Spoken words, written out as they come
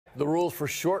The rules for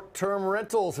short-term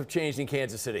rentals have changed in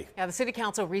Kansas City. Yeah, the city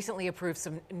council recently approved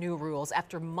some new rules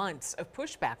after months of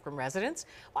pushback from residents.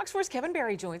 Fox 4's Kevin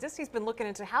Barry joins us. He's been looking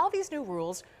into how these new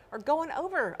rules are going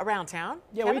over around town.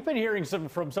 Yeah, Kevin? we've been hearing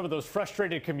from some of those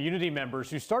frustrated community members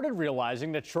who started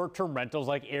realizing that short-term rentals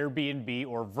like Airbnb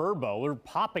or Vrbo are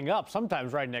popping up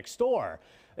sometimes right next door.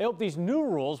 They hope these new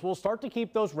rules will start to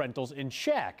keep those rentals in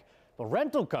check. The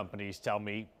rental companies tell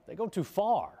me they go too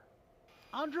far.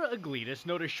 Andra Aglitas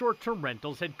noticed short-term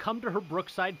rentals had come to her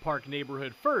Brookside Park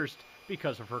neighborhood first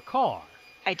because of her car.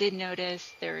 I did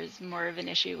notice there is more of an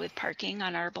issue with parking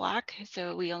on our block,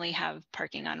 so we only have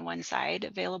parking on one side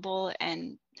available,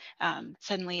 and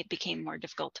suddenly it became more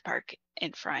difficult to park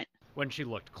in front. When she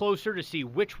looked closer to see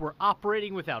which were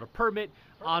operating without a permit,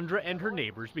 Andra and her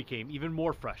neighbors became even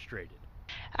more frustrated.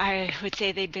 I would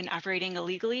say they'd been operating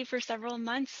illegally for several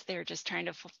months. They're just trying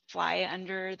to fly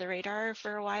under the radar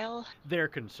for a while. Their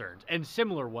concerns, and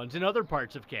similar ones in other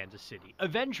parts of Kansas City,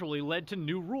 eventually led to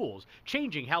new rules,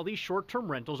 changing how these short-term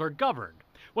rentals are governed.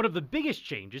 One of the biggest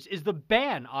changes is the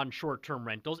ban on short-term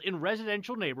rentals in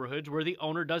residential neighborhoods where the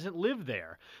owner doesn't live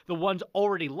there. The ones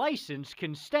already licensed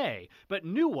can stay, but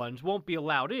new ones won't be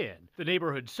allowed in. The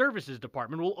Neighborhood Services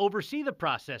Department will oversee the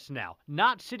process now,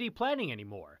 not city planning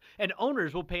anymore. And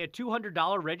owners will pay a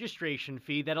 $200 registration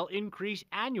fee that'll increase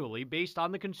annually based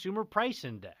on the Consumer Price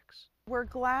Index. We're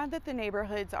glad that the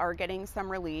neighborhoods are getting some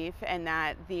relief and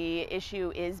that the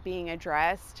issue is being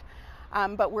addressed.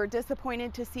 But we're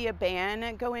disappointed to see a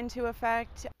ban go into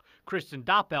effect. Kristen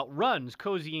Doppelt runs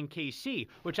Cozy and KC,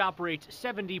 which operates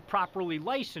 70 properly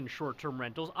licensed short-term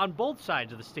rentals on both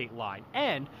sides of the state line,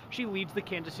 and she leads the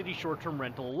Kansas City Short-Term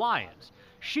Rental Alliance.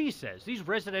 She says these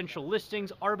residential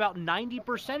listings are about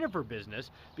 90% of her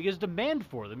business because demand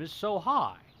for them is so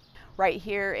high. Right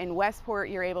here in Westport,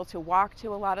 you're able to walk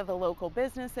to a lot of the local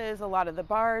businesses, a lot of the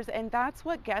bars, and that's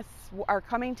what guests are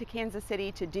coming to Kansas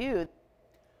City to do.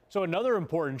 So another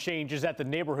important change is that the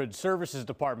Neighborhood Services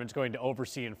Department is going to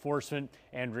oversee enforcement.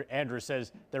 Andra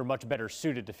says they're much better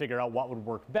suited to figure out what would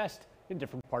work best in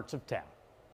different parts of town.